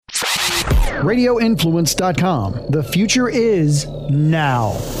RadioInfluence.com. The future is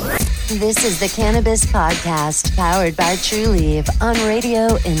now. This is the Cannabis Podcast, powered by TrueLeaf on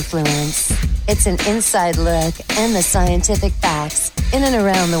Radio Influence. It's an inside look and the scientific facts in and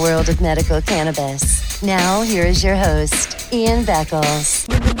around the world of medical cannabis. Now, here is your host, Ian Beckles.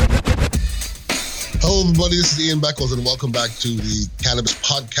 Hello, everybody. This is Ian Beckles, and welcome back to the Cannabis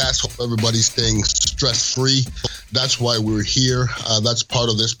Podcast. Hope everybody's staying stress-free. That's why we're here. That's part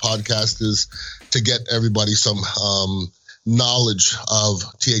of this podcast, is to get everybody some knowledge of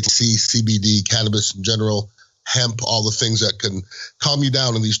THC, CBD, cannabis in general, hemp, all the things that can calm you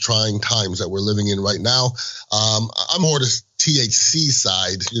down in these trying times that we're living in right now. I'm more the THC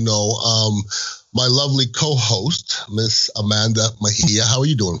side, my lovely co-host, Miss Amanda Mejia. How are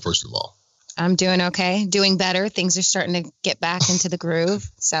you doing, first of all? I'm doing okay, doing better. Things are starting to get back into the groove,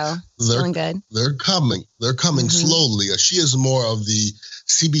 so feeling good. They're coming slowly. She is more of the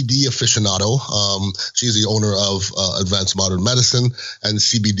CBD aficionado. She's the owner of Advanced Modern Medicine, and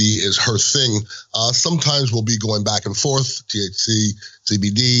CBD is her thing. Sometimes we'll be going back and forth, THC,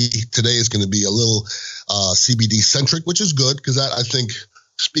 CBD. Today is going to be a little CBD-centric, which is good, because that, I think,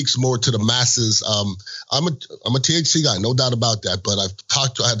 speaks more to the masses. I'm a THC guy, no doubt about that. But I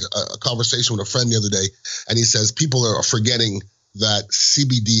had a conversation with a friend the other day, and he says people are forgetting that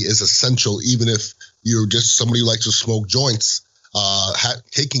CBD is essential, even if you're just somebody who likes to smoke joints.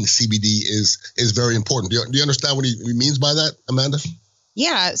 Taking CBD is very important. Do you understand what he means by that, Amanda?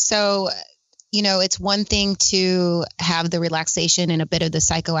 Yeah. So, it's one thing to have the relaxation and a bit of the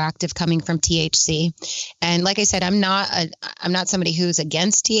psychoactive coming from THC. And like I said, I'm not somebody who's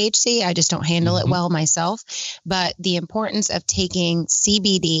against THC. I just don't handle it well myself. But the importance of taking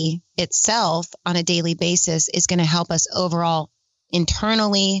CBD itself on a daily basis is going to help us overall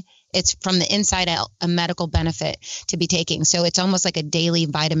internally. It's from the inside out a medical benefit to be taking. So it's almost like a daily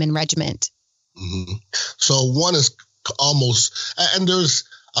vitamin regimen. Mm-hmm. So one is almost, and there's,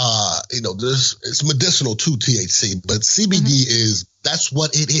 it's medicinal to THC, but CBD that's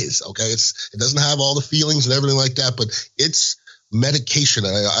what it is. Okay. It doesn't have all the feelings and everything like that, but it's medication.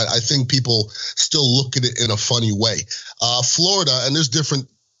 I think people still look at it in a funny way. Florida, and there's different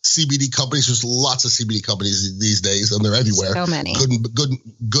CBD companies. There's lots of CBD companies these days, and they're everywhere. So many.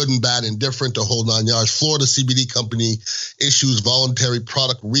 Good and bad, indifferent, the whole 9 yards. Florida CBD company issues voluntary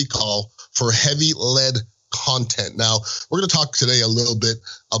product recall for heavy lead content. Now, we're going to talk today a little bit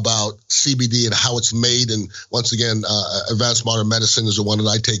about CBD and how it's made. And once again, Advanced Modern Medicine is the one that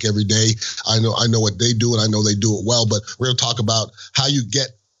I take every day. I know what they do, and I know they do it well. But we're going to talk about how you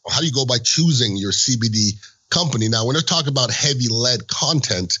go by choosing your CBD company. Now, when they're talking about heavy lead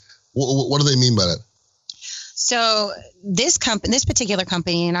content, what do they mean by that? So this particular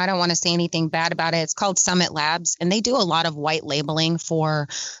company, and I don't want to say anything bad about it, it's called Summit Labs, and they do a lot of white labeling for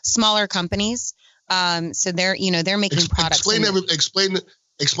smaller companies. So they're making products.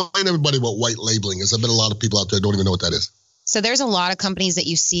 Explain everybody what white labeling is. I bet a lot of people out there don't even know what that is. So there's a lot of companies that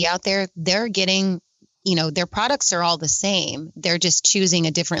you see out there. They're getting, their products are all the same. They're just choosing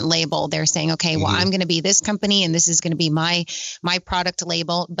a different label. They're saying, okay, well, I'm going to be this company and this is going to be my product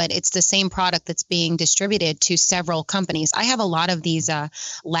label, but it's the same product that's being distributed to several companies. I have a lot of these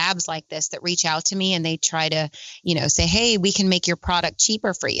labs like this that reach out to me and they try to, say, hey, we can make your product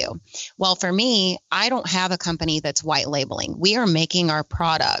cheaper for you. Well, for me, I don't have a company that's white labeling. We are making our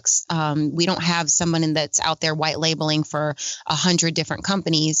products. We don't have someone that's out there white labeling for 100 different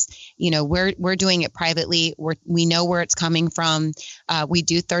companies. We're doing it privately. We know where it's coming from. We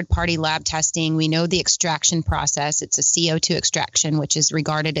do third-party lab testing. We know the extraction process. It's a CO2 extraction, which is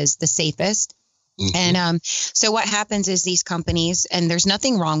regarded as the safest. And so what happens is these companies, and there's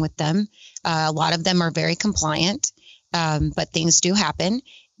nothing wrong with them. A lot of them are very compliant, but things do happen.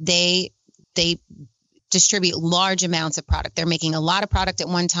 They distribute large amounts of product. They're making a lot of product at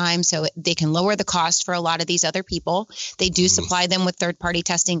one time, so they can lower the cost for a lot of these other people. They do supply them with third-party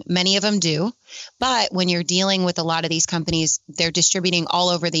testing. Many of them do. But when you're dealing with a lot of these companies, they're distributing all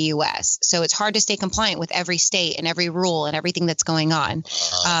over the U.S. So it's hard to stay compliant with every state and every rule and everything that's going on.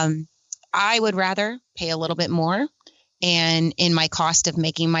 I would rather pay a little bit more and in my cost of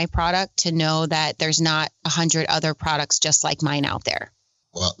making my product to know that there's not 100 other products just like mine out there.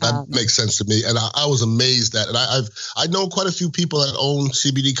 Well, that makes sense to me. And I was amazed at it. I know quite a few people that own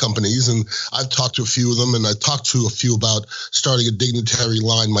CBD companies, and I've talked to a few of them, and I talked to a few about starting a dignitary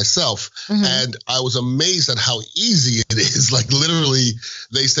line myself. And I was amazed at how easy it is. Like literally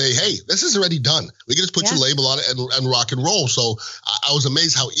they say, hey, this is already done. We can just put your label on it and rock and roll. So I was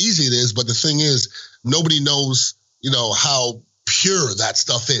amazed how easy it is. But the thing is, nobody knows, how pure that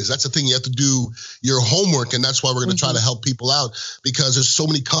stuff is. That's the thing. You have to do your homework, and that's why we're going to try to help people out, because there's so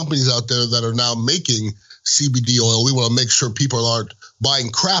many companies out there that are now making CBD oil. We want to make sure people aren't buying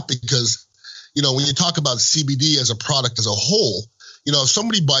crap, because, you know, when you talk about CBD as a product as a whole, you know, if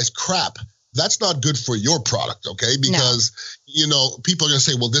somebody buys crap, that's not good for your product, okay? Because, you know, people are going to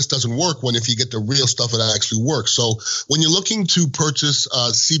say, well, this doesn't work, when if you get the real stuff, it actually works. So when you're looking to purchase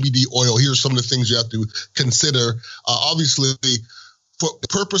CBD oil, here's some of the things you have to consider. Obviously, for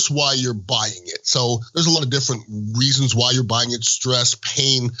purpose why you're buying it. So there's a lot of different reasons why you're buying it: stress,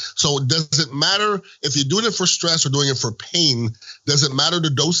 pain. So does it matter if you're doing it for stress or doing it for pain? Does it matter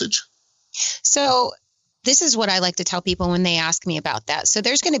the dosage? So this is what I like to tell people when they ask me about that. So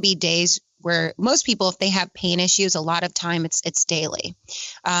there's going to be days where most people, if they have pain issues, a lot of time it's daily.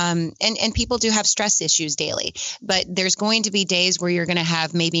 And people do have stress issues daily, but there's going to be days where you're going to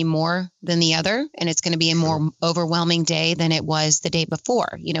have maybe more than the other, and it's going to be a more overwhelming day than it was the day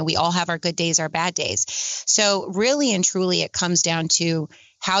before. You know, we all have our good days, our bad days. So really and truly, it comes down to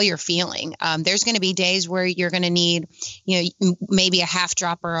how you're feeling. There's going to be days where you're going to need, you know, maybe a half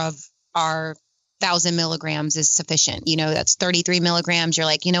dropper of our 1,000 milligrams is sufficient. You know, that's 33 milligrams. You're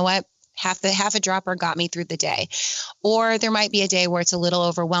like, you know what? Half a dropper got me through the day. Or there might be a day where it's a little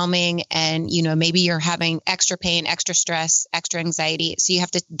overwhelming, and, you know, maybe you're having extra pain, extra stress, extra anxiety. So you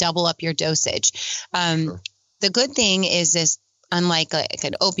have to double up your dosage. The good thing is unlike like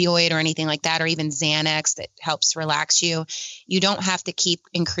an opioid or anything like that, or even Xanax that helps relax you, you don't have to keep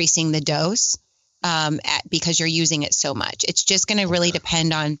increasing the dose because you're using it so much. It's just going to really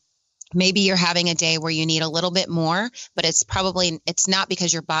depend on, maybe you're having a day where you need a little bit more, but it's not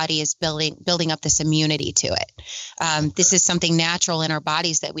because your body is building up this immunity to it. This is something natural in our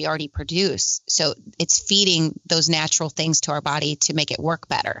bodies that we already produce. So it's feeding those natural things to our body to make it work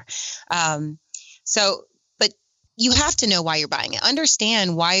better. But you have to know why you're buying it.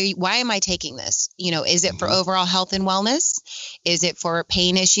 Understand why am I taking this? You know, is it for overall health and wellness? Is it for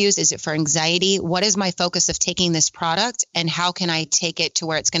pain issues? Is it for anxiety? What is my focus of taking this product, and how can I take it to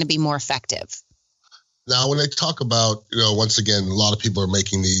where it's going to be more effective? Now, when I talk about, you know, once again, a lot of people are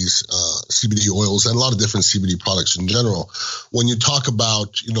making these CBD oils and a lot of different CBD products in general. When you talk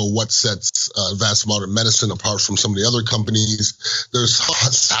about, you know, what sets advanced modern medicine apart from some of the other companies, there's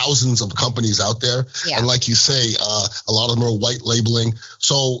thousands of companies out there. Yeah. And like you say, a lot of them are white labeling.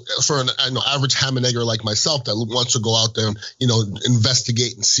 So for an average ham and egger like myself that wants to go out there and, you know,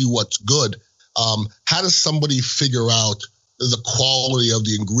 investigate and see what's good, how does somebody figure out the quality of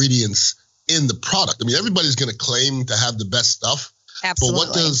the ingredients in the product? I mean, everybody's going to claim to have the best stuff. Absolutely.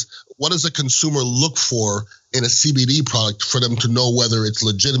 But what does a consumer look for in a CBD product for them to know whether it's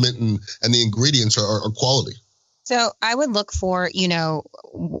legitimate and the ingredients are quality? So I would look for, you know,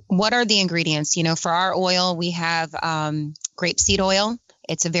 what are the ingredients? You know, for our oil, we have grapeseed oil.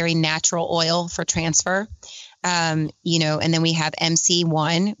 It's a very natural oil for transfer. You know, and then we have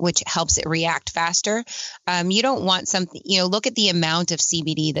MC1, which helps it react faster. You don't want something, you know, look at the amount of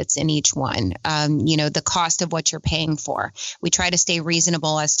CBD that's in each one, you know, the cost of what you're paying for. We try to stay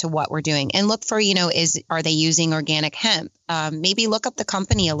reasonable as to what we're doing, and look for, you know, are they using organic hemp? Maybe look up the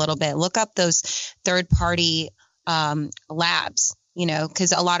company a little bit, look up those third party labs, you know,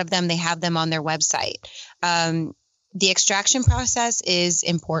 because a lot of them, they have them on their website. The extraction process is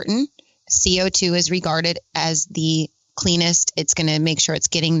important. CO2 is regarded as the cleanest. It's going to make sure it's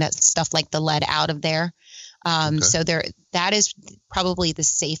getting that stuff like the lead out of there. So that is probably the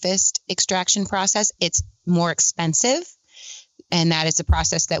safest extraction process. It's more expensive, and that is a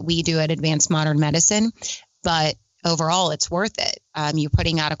process that we do at Advanced Modern Medicine. But overall, it's worth it. You're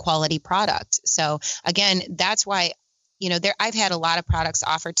putting out a quality product. So again, that's why, you know, I've had a lot of products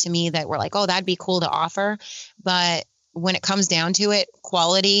offered to me that were like, oh, that'd be cool to offer. But when it comes down to it,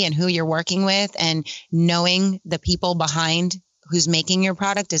 quality and who you're working with and knowing the people behind who's making your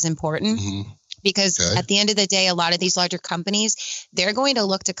product is important. Because at the end of the day, a lot of these larger companies, they're going to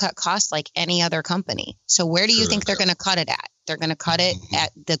look to cut costs like any other company. So where do you think they're going to cut it at? They're going to cut it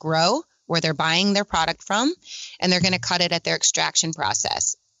at the grow where they're buying their product from, and they're going to cut it at their extraction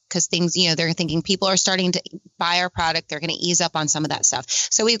process. Because things, you know, they're thinking people are starting to buy our product. They're going to ease up on some of that stuff.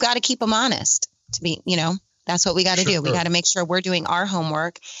 So we've got to keep them honest to be, you know. That's what we got to do. We got to make sure we're doing our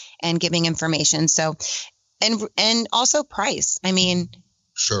homework and giving information. So, and also price. I mean,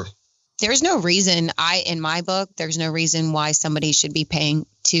 there's no reason in my book, there's no reason why somebody should be paying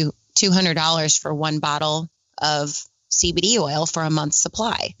 $200 for one bottle of CBD oil for a month's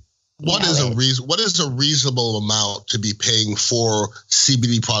supply. What is a reasonable amount to be paying for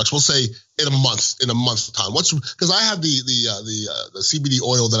CBD products? We'll say in a month's time. Because I have the CBD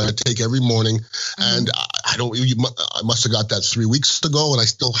oil that I take every morning, and I must have got that 3 weeks ago, and I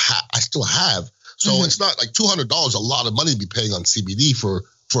still have. So it's not like $200, a lot of money to be paying on CBD for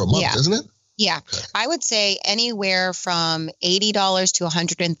a month, isn't it? Yeah, I would say anywhere from $80 to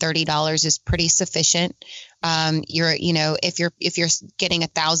 $130 is pretty sufficient. If you're getting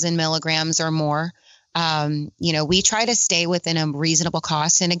 1,000 milligrams or more, we try to stay within a reasonable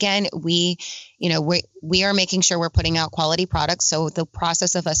cost. And again, we are making sure we're putting out quality products. So the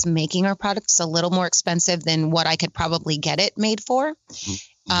process of us making our products is a little more expensive than what I could probably get it made for.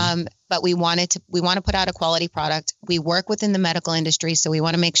 But we want to put out a quality product. We work within the medical industry. So we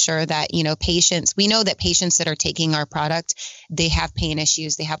want to make sure that, we know that patients that are taking our product, they have pain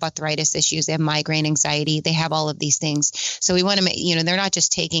issues, they have arthritis issues, they have migraine, anxiety, they have all of these things. So we want to make, they're not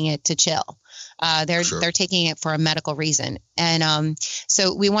just taking it to chill. They're taking it for a medical reason. And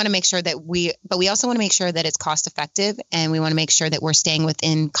so we want to make sure that we also want to make sure that it's cost effective, and we want to make sure that we're staying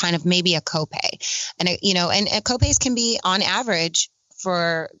within kind of maybe a copay. And, and copays can be on average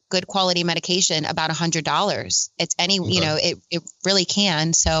for good quality medication about $100. It's it really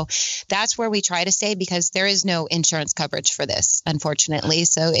can. So that's where we try to stay, because there is no insurance coverage for this, unfortunately.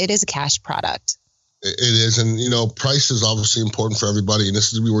 So it is a cash product. It is. And, price is obviously important for everybody. And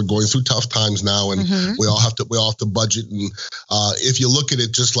we were going through tough times now, and we all have to budget. And if you look at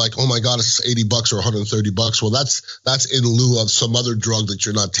it just like, oh my God, it's $80 or $130. Well, that's in lieu of some other drug that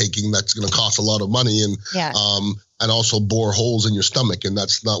you're not taking that's going to cost a lot of money. And also bore holes in your stomach, and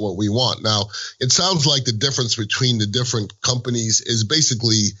that's not what we want. Now, it sounds like the difference between the different companies is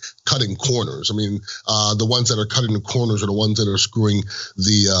basically cutting corners. I mean, the ones that are cutting the corners are the ones that are screwing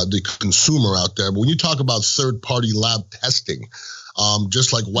the consumer out there. But when you talk about third-party lab testing,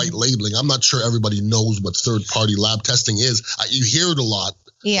 just like white labeling, I'm not sure everybody knows what third-party lab testing is. You hear it a lot.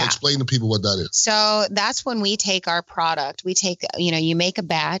 Yeah. Explain to people what that is. So that's when we take our product. We take, you make a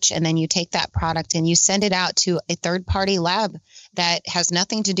batch, and then you take that product and you send it out to a third-party lab that has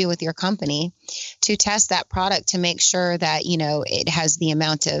nothing to do with your company to test that product to make sure that, it has the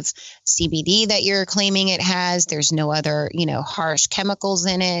amount of CBD that you're claiming it has. There's no other, harsh chemicals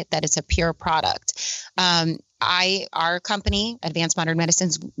in it, that it's a pure product. Our company, Advanced Modern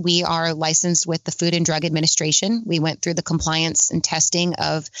Medicines, we are licensed with the Food and Drug Administration. We went through the compliance and testing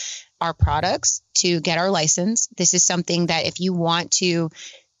of our products to get our license. This is something that if you want to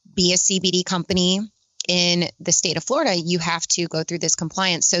be a CBD company in the state of Florida, you have to go through this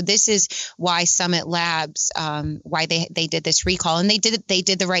compliance. So this is why Summit Labs, why they did this recall, and they did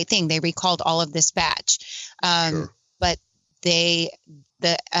the right thing. They recalled all of this batch. But the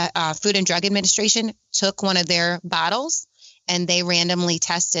Food and Drug Administration took one of their bottles and they randomly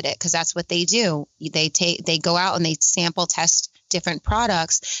tested it, because that's what they do. They go out and they sample test different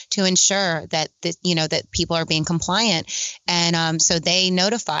products to ensure that that people are being compliant. And so they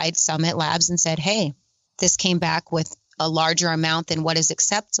notified Summit Labs and said, hey, this came back with a larger amount than what is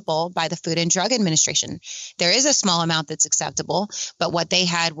acceptable by the Food and Drug Administration. There is a small amount that's acceptable, but what they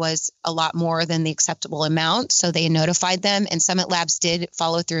had was a lot more than the acceptable amount. So they notified them, and Summit Labs did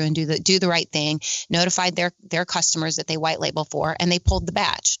follow through and do the right thing, notified their customers that they white label for, and they pulled the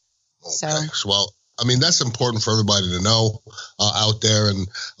batch. Okay. Well, I mean, that's important for everybody to know out there. And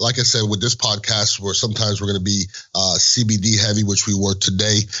like I said, with this podcast, where sometimes we're going to be CBD heavy, which we were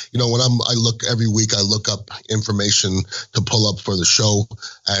today. When I look every week, I look up information to pull up for the show.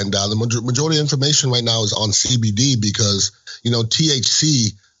 And the majority of information right now is on CBD, because,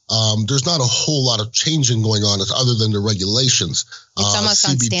 THC, there's not a whole lot of changing going on other than the regulations. It's almost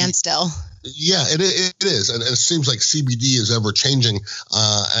CBD, on standstill. Yeah, it is. And it seems like CBD is ever changing,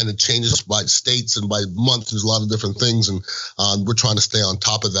 and it changes by states and by month. There's a lot of different things, and we're trying to stay on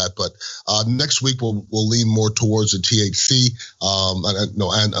top of that. But next week, we'll lean more towards the THC.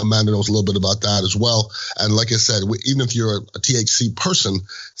 And Amanda knows a little bit about that as well. And like I said, even if you're a THC person,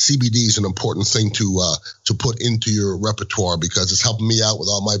 CBD is an important thing to put into your repertoire, because it's helping me out with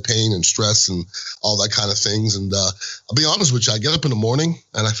all my pain and stress and all that kind of things. And I'll be honest with you, I get up in the morning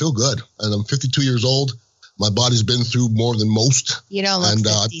and I feel good. And I'm 52 years old. My body's been through more than most. You don't look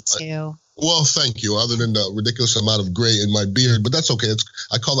 52. Well, thank you. Other than the ridiculous amount of gray in my beard, but that's okay.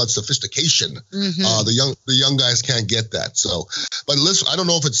 I call that sophistication. The young guys can't get that. So, but listen, I don't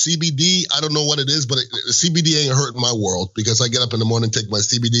know if it's CBD. I don't know what it is, but CBD ain't hurting my world, because I get up in the morning, take my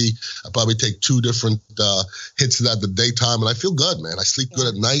CBD. I probably take 2 different hits of that the daytime, and I feel good, man. I sleep good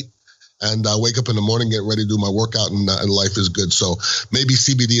at night. And I wake up in the morning, get ready to do my workout, and life is good. So maybe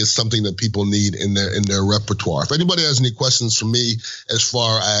CBD is something that people need in their repertoire. If anybody has any questions for me as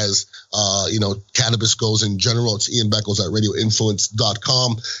far as cannabis goes in general, it's Ian Beckles at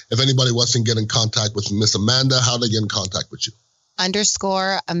radioinfluence.com. If anybody wants to get in contact with Miss Amanda, how do they get in contact with you?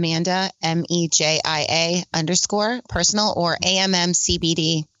 _Amanda, MEJIA _ personal, or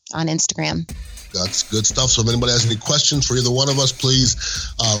AMMCBD on Instagram. That's good stuff. So if anybody has any questions for either one of us, please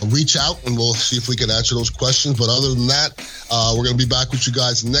reach out and we'll see if we can answer those questions. But other than that, we're going to be back with you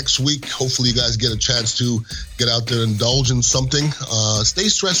guys next week. Hopefully you guys get a chance to get out there and indulge in something. Stay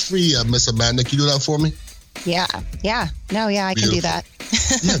stress-free, Miss Amanda. Can you do that for me? Yeah. I can do that.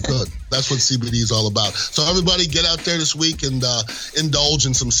 Yeah, good. That's what CBD is all about. So everybody get out there this week and indulge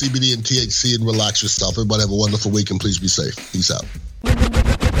in some CBD and THC and relax yourself. Everybody have a wonderful week and please be safe. Peace out.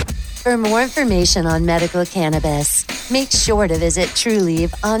 For more information on medical cannabis, make sure to visit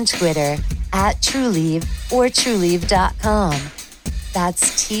Trulieve on Twitter @Trulieve or Trulieve.com. That's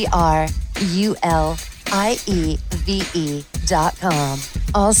TRULIEVE.com.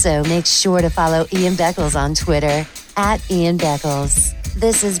 Also, make sure to follow Ian Beckles on Twitter @Ian Beckles.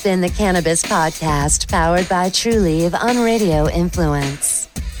 This has been the Cannabis Podcast, powered by Trulieve on Radio Influence.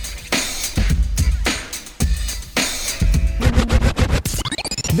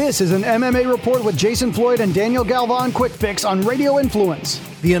 This is an MMA Report with Jason Floyd and Daniel Galvan Quick Fix on Radio Influence.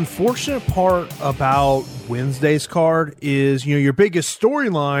 The unfortunate part about Wednesday's card is, your biggest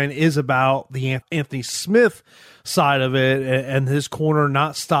storyline is about the Anthony Smith side of it and his corner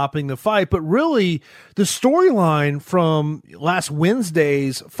not stopping the fight. But really, the storyline from last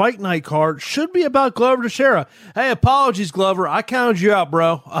Wednesday's Fight Night card should be about Glover Teixeira. Hey, apologies, Glover. I counted you out,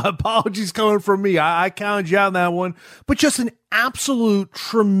 bro. Apologies coming from me. I counted you out in that one. But just an absolute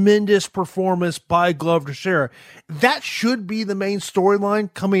tremendous performance by Glover Teixeira. That should be the main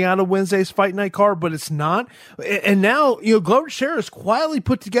storyline coming out of Wednesday's Fight Night card, but it's not. And now, Glover Teixeira has quietly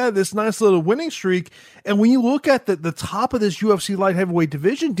put together this nice little winning streak. And when you look at the top of this UFC light heavyweight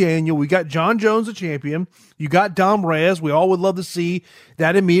division, Daniel, we got John Jones, the champion. You got Dom Reyes. We all would love to see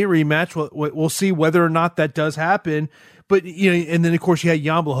that immediate rematch. We'll see whether or not that does happen. But, and then, of course, you had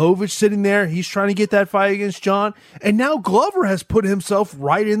Jan Blachowicz sitting there. He's trying to get that fight against John. And now Glover has put himself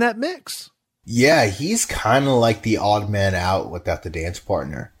right in that mix. Yeah, he's kind of like the odd man out without the dance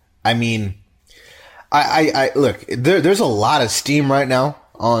partner. I mean, I look, there's a lot of steam right now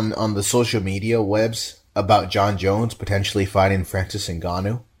on the social media webs about John Jones potentially fighting Francis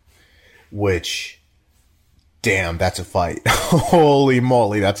Ngannou, which... damn, that's a fight. Holy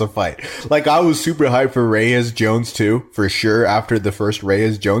moly, that's a fight. Like, I was super hyped for Reyes-Jones too, for sure, after the first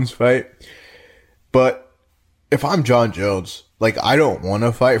Reyes-Jones fight. But if I'm John Jones, I don't want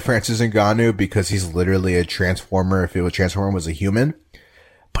to fight Francis Ngannou because he's literally a transformer if Transformer was a human.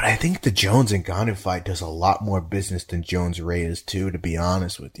 But I think the Jones-Ngannou fight does a lot more business than Jones-Reyes too, to be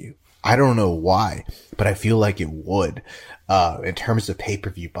honest with you. I don't know why, but I feel like it would, in terms of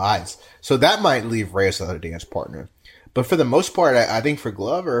pay-per-view buys. So that might leave Reyes without a dance partner. But for the most part, I think for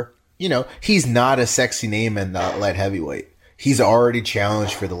Glover, he's not a sexy name in the light heavyweight. He's already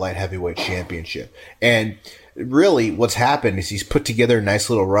challenged for the light heavyweight championship. And really what's happened is he's put together nice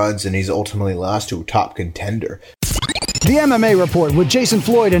little runs and he's ultimately lost to a top contender. The MMA Report with Jason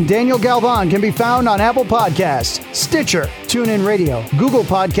Floyd and Daniel Galvan can be found on Apple Podcasts, Stitcher, TuneIn Radio, Google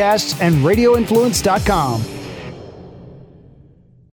Podcasts, and RadioInfluence.com.